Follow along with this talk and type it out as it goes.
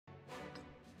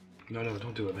No, no,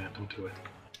 don't do it, man. Don't do it.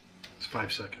 It's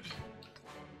 5 seconds.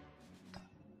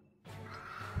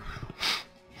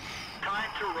 Time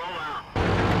to roll out.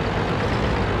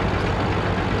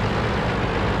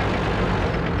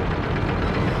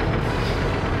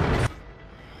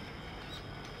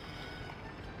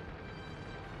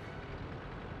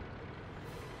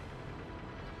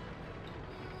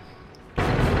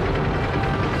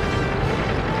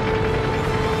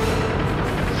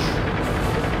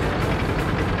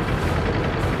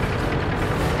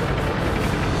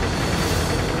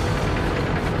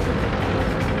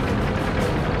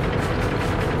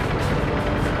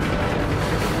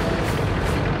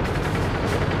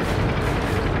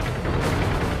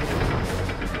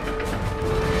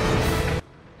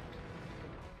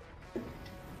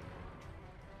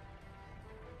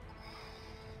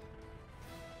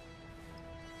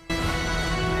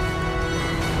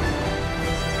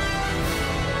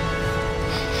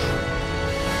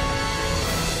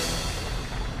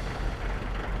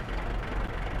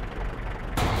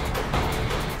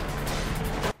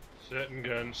 Setting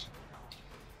guns.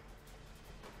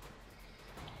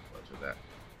 Roger that.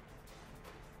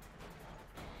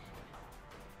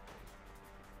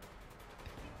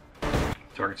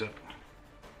 Target's up.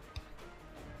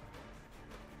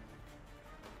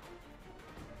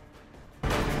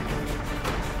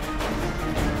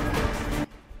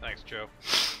 Thanks, Joe.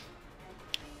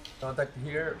 Contact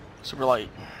here. Super light.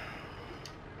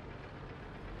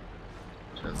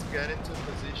 Just get into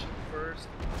position first.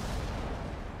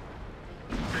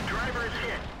 The driver is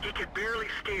hit. He can barely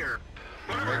steer.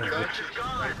 One of our troops is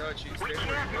gone. We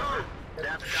can't move.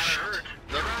 That's gotta hurt.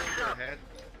 Look Truck's your up. head.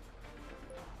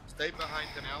 Stay behind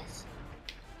the house.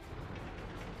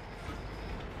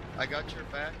 I got your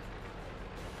back.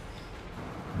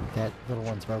 That little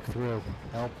one's broke through.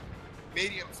 Help.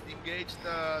 Mediums, engage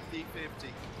the T-50.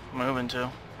 Moving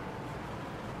to.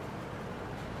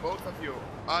 Both of you,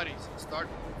 Aris, start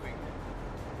moving.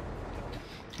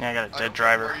 Yeah, I got a I dead don't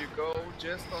driver. know where you go,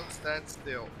 just don't stand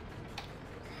still.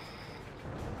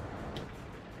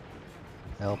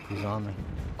 Help, he's on me.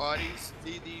 Aris,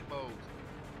 TD mode.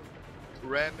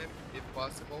 Ram him if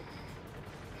possible.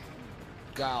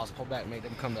 Giles, pull back, make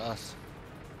them come to us.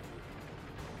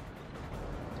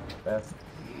 Best.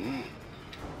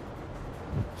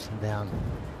 Sit down.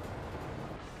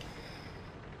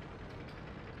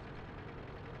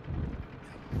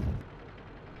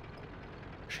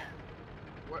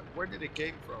 Where did it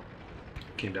came from?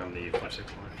 Came down the 5-6 line.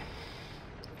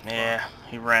 Yeah,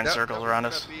 he ran That circles was around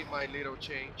gonna us. be my little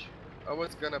change. I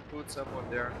was gonna put someone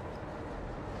there.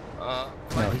 No,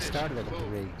 he started at a move.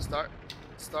 3.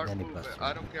 Start Then he moving. busted.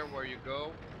 I don't care where you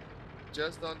go.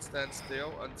 Just don't stand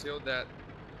still until that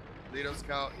little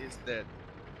scout is dead.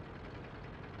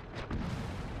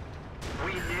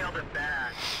 We nailed it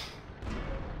bad.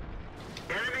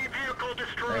 Enemy vehicle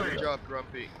destroyed. Good job,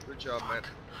 Grumpy. Good job, man.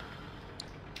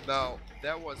 Now,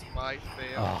 that was my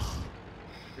fail. Oh,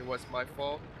 It was my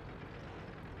fault.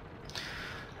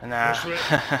 Nah.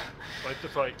 Fight the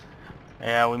fight.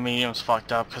 Yeah, we mediums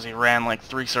fucked up because he ran like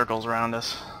 3 circles around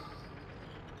us.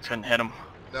 Couldn't hit him.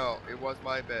 No, it was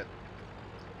my bad.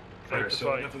 Fight Alright, the so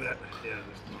fight. enough of that.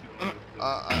 Yeah,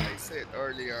 I said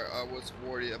earlier I was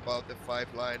worried about the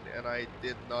 5 line and I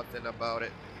did nothing about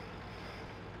it.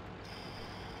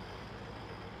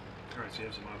 Alright, so you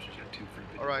have some options. You have 2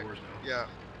 free 54s Alright, now. yeah.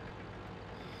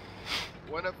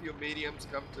 One of your mediums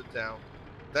come to town.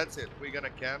 That's it. We're gonna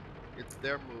camp. It's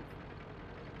their move.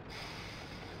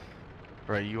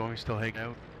 Right, you want me still hanging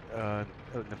out out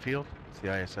in the field? It's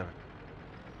the IS-7.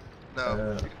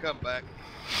 No, you come back.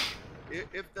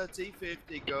 If the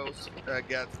T-50 goes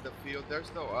against the field,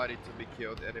 there's no Adi to be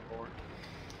killed anymore.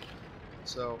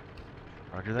 So,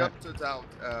 Roger that. come to town,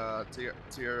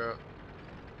 to your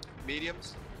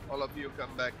mediums. All of you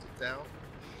come back to town.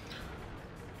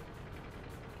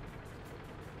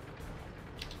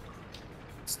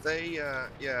 Stay,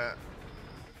 yeah.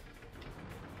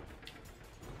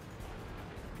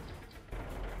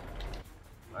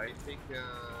 I think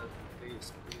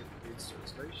please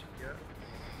translation, yeah.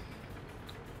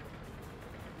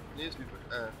 Please,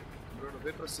 Bruno,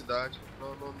 vem pra cidade.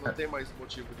 Não tem mais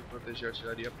motivo de proteger a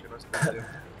artilharia porque nós perdemos.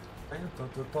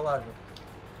 Tô lá, viu?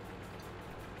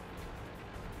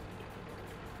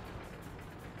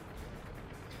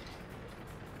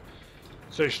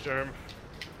 Say Sturm.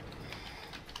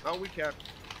 No, we can't.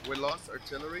 We lost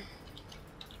artillery.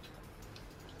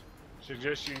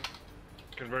 Suggest you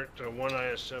convert to 1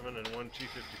 IS-7 and 1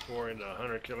 T-54 into a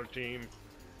hunter killer team.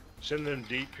 Send them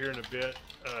deep here in a bit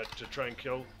to try and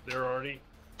kill their arty.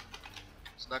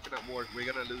 It's not gonna work.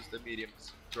 We're gonna lose the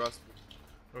mediums. Trust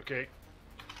me. Okay.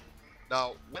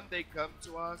 Now, when they come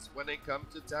to us, when they come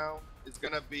to town, it's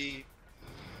gonna be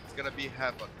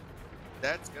havoc.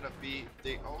 That's gonna be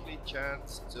the only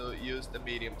chance to use the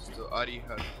mediums to Adi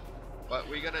hunt. But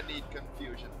we're gonna need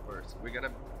confusion first. We're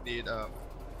gonna need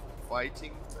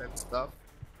fighting and stuff.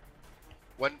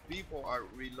 When people are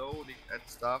reloading and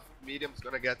stuff, medium's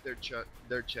gonna get their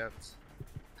chance.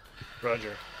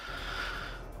 Roger.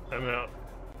 I'm out.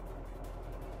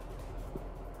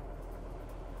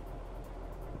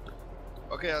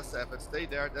 Okay, S7, stay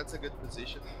there. That's a good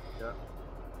position. Yeah.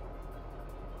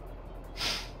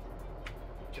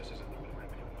 Just as in the might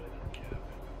be able to camp,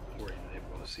 or they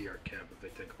want to see our camp if they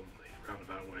take them the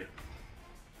roundabout way.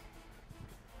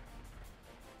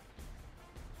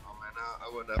 Oh man, I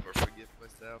will never forgive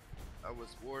myself. I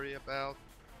was worried about,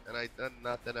 and I done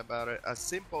nothing about it. A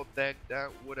simple deck that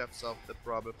would have solved the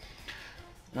problem.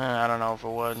 I don't know if it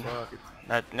would. Fuck it.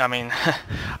 That, I mean,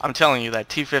 I'm telling you, that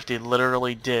T-50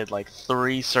 literally did like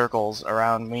 3 circles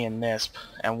around me and Nisp,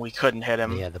 and we couldn't hit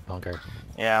him. Yeah, the bunker.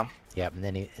 Yeah. Yep, and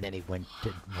then he went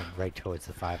right towards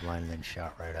the 5 line and then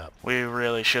shot right up. We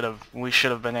really should have. We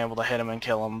should have been able to hit him and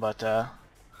kill him, but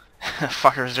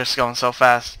fucker's just going so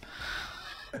fast.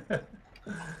 Yeah,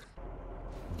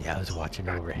 I was watching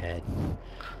overhead.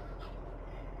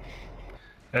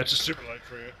 That's a super light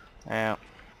for you. Yeah.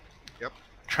 Yep.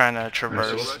 Trying to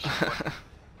traverse.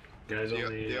 Guys,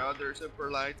 The other super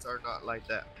lights are not like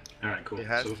that. all right, cool. It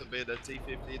has So, to be the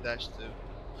T50-2.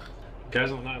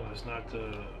 guys on the night, let's not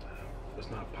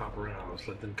pop around. Let's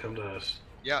let them come to us.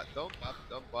 Yeah, don't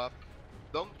pop.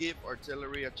 Don't give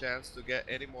artillery a chance to get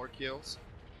any more kills.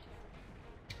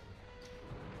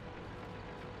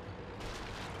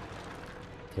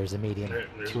 There's a medium.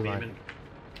 There's a 2 line. beaming.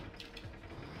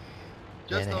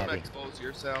 Just And a don't heavy. expose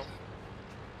yourself.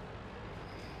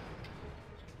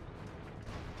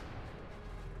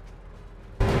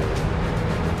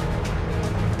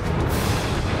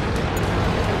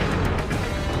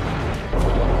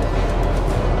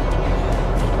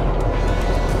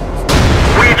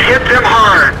 We've hit them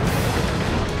hard.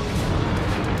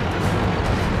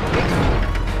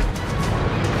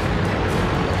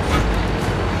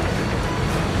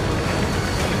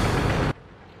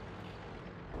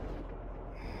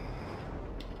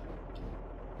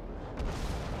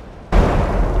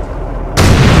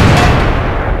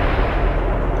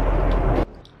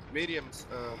 Mediums,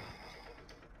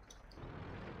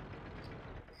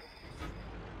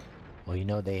 Well, you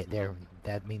know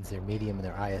that means they're medium and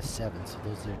they're IS-7, so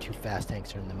those are 2 fast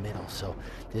tanks are in the middle. So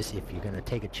this, if you're gonna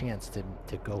take a chance to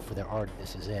go for their art,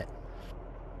 this is it.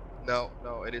 no,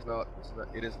 it is not.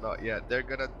 It is not yet. They're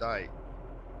gonna die.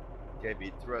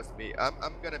 KB, trust me.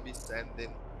 I'm gonna be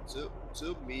sending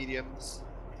two mediums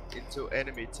into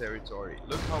enemy territory.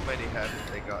 Look how many heavies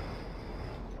they got.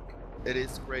 It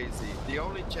is crazy. The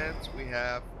only chance we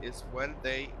have is when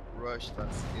they rushed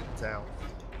us in town.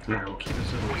 Alright, we'll keep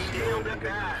this in the C2 good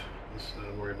enough. Let's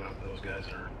worry about those guys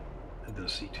that are in the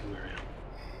C2 area.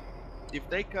 If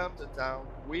they come to town,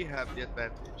 we have the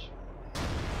advantage.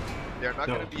 They're not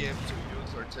going to be able to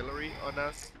use artillery on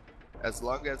us as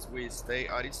long as we stay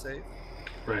ARI safe.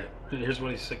 Right. And here's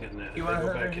what he's thinking at. You want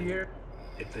to head here?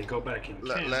 If they go back in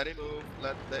camp, Let him move.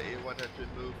 Let the A100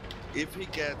 move. If he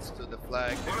gets to the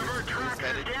flag, if he's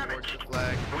headed towards the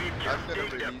flag, I'm going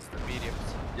to release the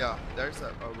mediums. Yeah, there's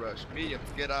a rush. Mediums,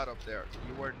 get out of there.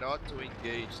 You are not to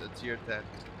engage the tier 10.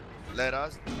 Let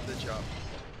us do the job.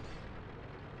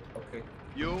 Okay.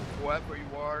 You, whoever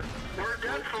you are,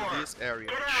 go to this area.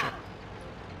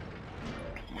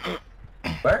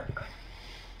 Where?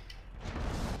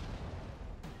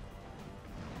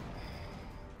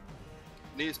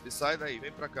 Nisp, sai daí,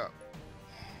 vem pra cá.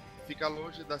 Fica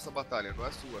longe dessa batalha, não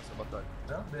é sua essa batalha.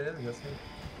 Não, beleza, já sei.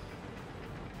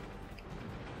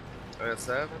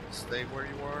 S7, stay where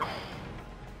you are.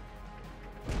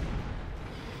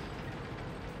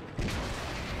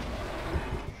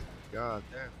 God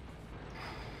damn.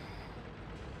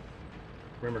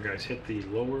 remember guys, hit the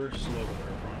lower slope of our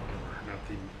front door, not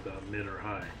the mid or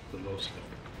high, the low slope.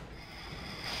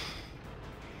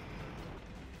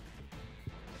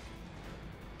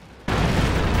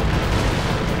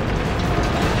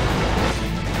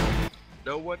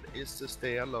 No one is to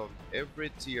stay alone. Every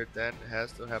tier 10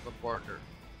 has to have a partner.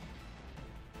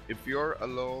 If you're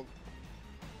alone,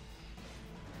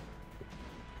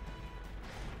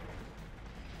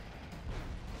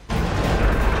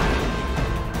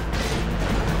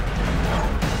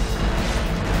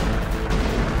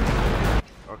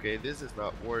 okay, this is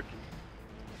not working.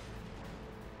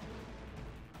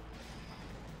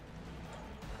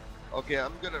 Okay,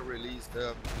 I'm gonna release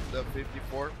the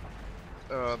 54.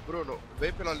 Bruno,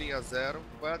 vem pela linha 0,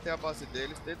 vai até a base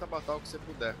deles, tenta matar o que você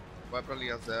puder. Vai pra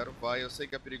linha 0, vai, eu sei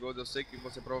que é perigoso, eu sei que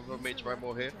você provavelmente vai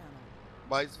morrer,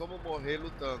 mas vamos morrer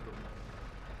lutando.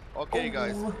 Okay,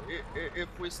 guys, if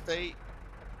we stay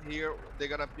here, they're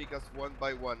gonna pick us one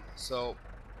by one, so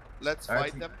let's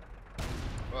fight them.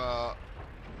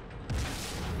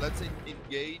 Let's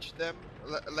engage them,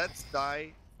 let's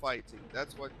die fighting,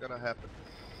 that's what's gonna happen.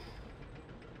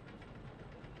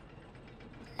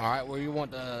 Alright, where you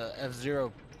want the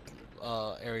F-0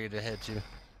 area to head to?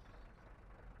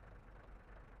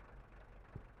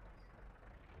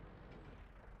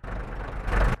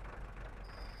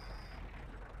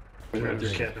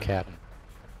 Captain.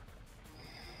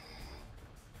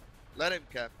 Let him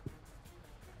cap.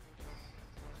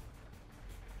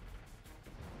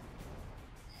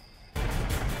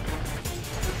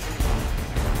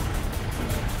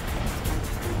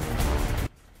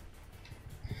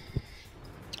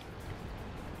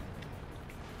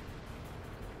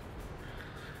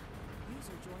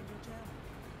 User joined your channel.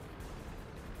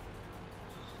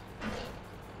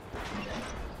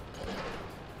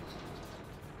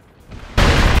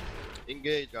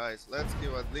 Engage, guys, let's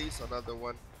kill at least another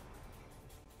one.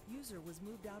 User was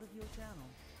moved out of your channel.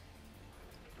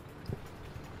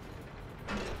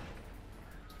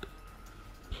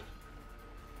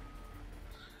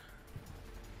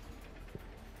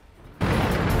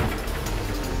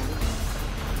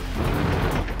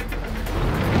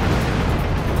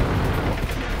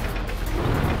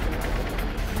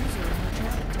 User in your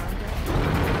channel timed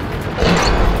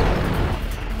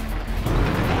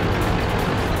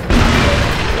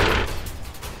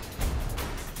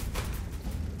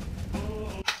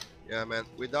Yeah, man,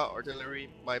 without artillery,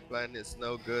 my plan is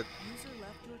no good. out. User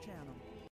left your channel.